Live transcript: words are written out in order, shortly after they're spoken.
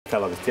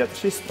თელავის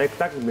თეატრში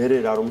სპექტაკლი მერე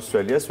რა რომ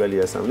სველია, სველი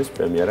იასამანის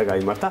პრემიერა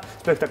გაიმართა.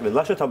 სპექტაკლი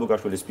ლაშა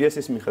თაბუგაშვილის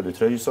პიესის მიხედვით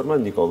რეჟისორმა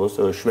ნიკოლოზ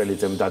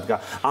შველიძემ დადგა.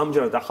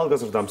 ამჯერად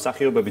ახალგაზრდა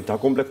მსახიობებით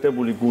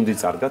დაკომპლექტებული გუნდი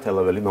წარდგა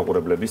თელაველი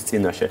მაყურებლების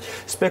წინაშე.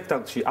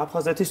 სპექტაკლში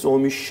აფხაზეთის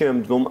ომის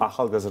შემდგომ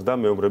ახალგაზრდა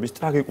მეომრების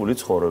ტრაგიკული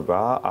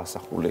ცხოვრებაა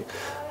ასახული.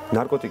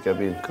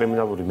 ნარკოტიკები,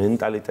 კრიმინალური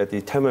მენტალიტეტი,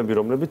 თემები,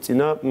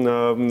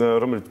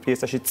 რომელიც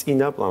პიესაში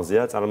წინა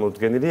პლანზეა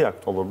წარმოდგენილი,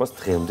 აქტუალობას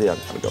დღემდე არ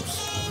კარგავს.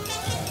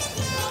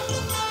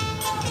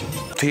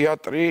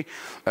 თეატრი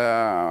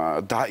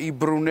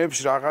დაიბრუნებს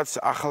რაღაც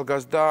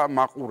ახალგაზრდა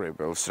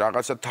მაყურებელს,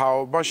 რაღაცა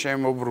თაობა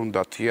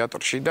შემოbrunდა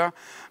თეატრში და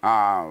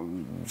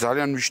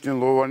ძალიან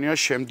მნიშვნელოვანია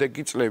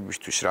შემდეგი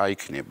წლებისთვის რა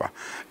იქნება.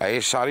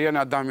 ეს არიან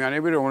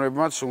ადამიანები,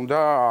 რომლებმაც უნდა,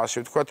 ასე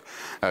ვთქვათ,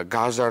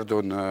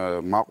 გაზარდონ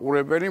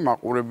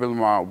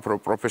მაყურებელმა უფრო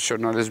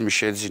პროფესიონალიზმი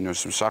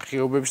შეძინოს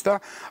მსახიობებს და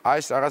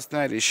ეს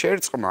რაღაცნაირი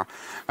შერწყმა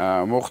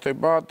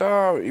მოხდება და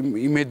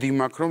იმედი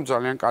მაქვს, რომ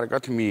ძალიან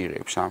კარგად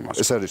მიიღებს ამას.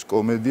 ეს არის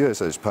კომედია, ეს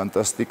არის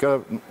ფანტასტიკა,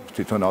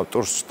 თვითონ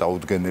ავტორს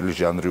დაუდგენელი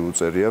ჟანრი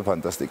უწერია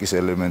ფანტასტიკის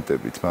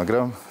ელემენტებით,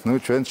 მაგრამ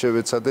ჩვენ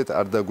შევეცადეთ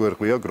არ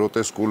დაგვერღვია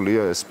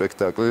გროტესკულია ეს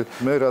სპექტაკლი.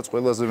 მე რაც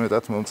ყველაზე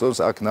მეტად მომწონს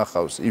აქ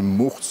ნახავს იმ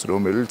მუხტს,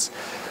 რომელიც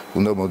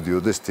უნდა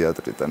მოდიოდეს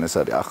თეატრიდან. ეს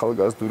არის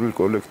ახალგაზრდული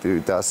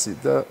კოლექტივი დასი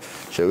და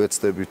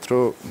შევეცდებით,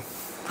 რომ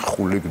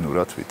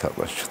ხულიგნურად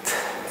ვითაბაშოთ.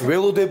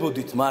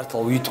 ველოდებოდით მართლა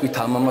ვიტყვით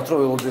ამამად, რომ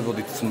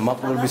ველოდებოდით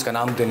მაყურებლებისგან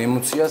ამდენ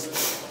ემოციას,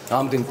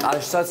 ამდენ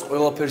ტაჟსაც,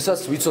 ყველაფერსაც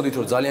ვიცოდით,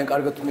 რომ ძალიან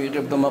კარგად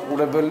მიიღებდა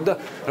მაყურებელი და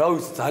რა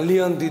ვიცი,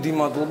 ძალიან დიდი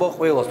მადლობა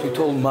ყველას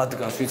თვითონ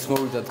მათგანს, ვინც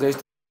მოვიდა დღეს.